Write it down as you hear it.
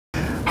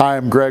Hi,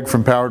 I'm Greg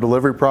from Power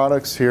Delivery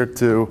Products, here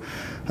to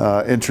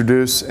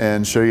introduce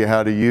and show you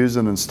how to use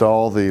and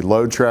install the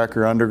load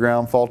tracker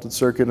underground faulted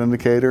circuit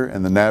indicator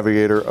and the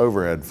navigator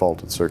overhead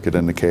faulted circuit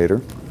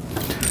indicator.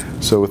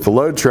 So with the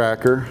load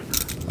tracker,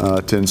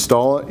 to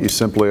install it, you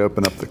simply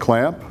open up the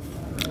clamp,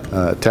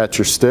 attach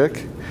your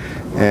stick,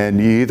 and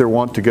you either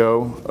want to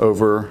go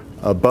over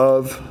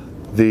above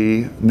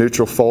the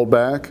neutral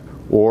foldback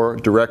or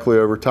directly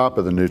over top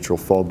of the neutral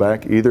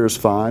foldback. Either is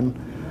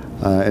fine.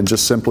 And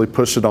just simply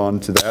push it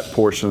on to that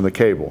portion of the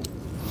cable.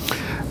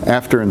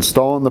 After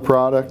installing the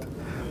product,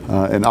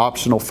 an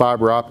optional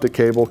fiber optic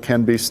cable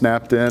can be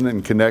snapped in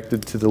and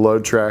connected to the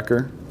load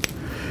tracker.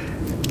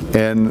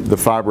 And the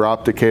fiber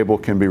optic cable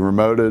can be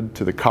remoted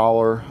to the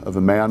collar of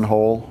a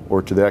manhole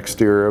or to the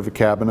exterior of a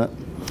cabinet.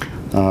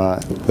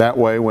 That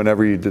way,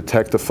 whenever you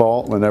detect a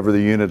fault, whenever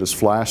the unit is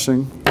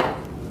flashing,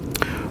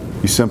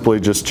 you simply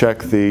just check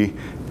the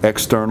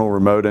external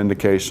remote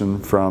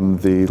indication from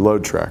the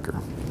load tracker.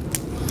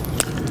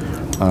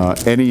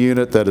 Any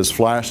unit that is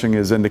flashing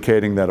is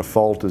indicating that a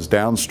fault is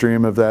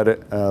downstream of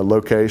that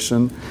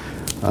location.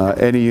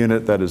 Any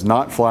unit that is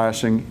not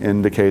flashing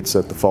indicates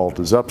that the fault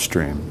is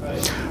upstream.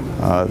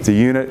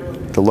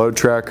 The load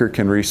tracker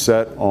can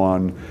reset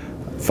on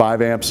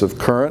 5 amps of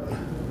current,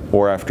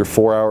 or after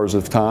 4 hours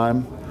of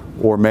time,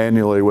 or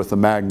manually with a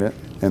magnet,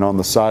 and on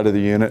the side of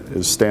the unit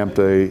is stamped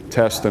a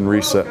test and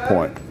reset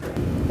point.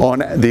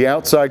 On the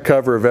outside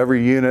cover of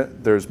every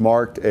unit, there's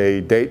marked a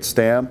date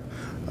stamp,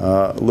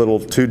 a little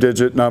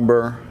 2-digit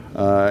number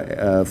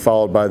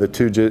followed by the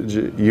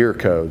 2-digit year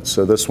code.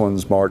 So this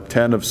one's marked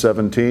 10 of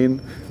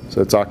 17,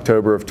 so it's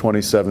October of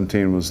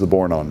 2017 was the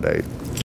born on date.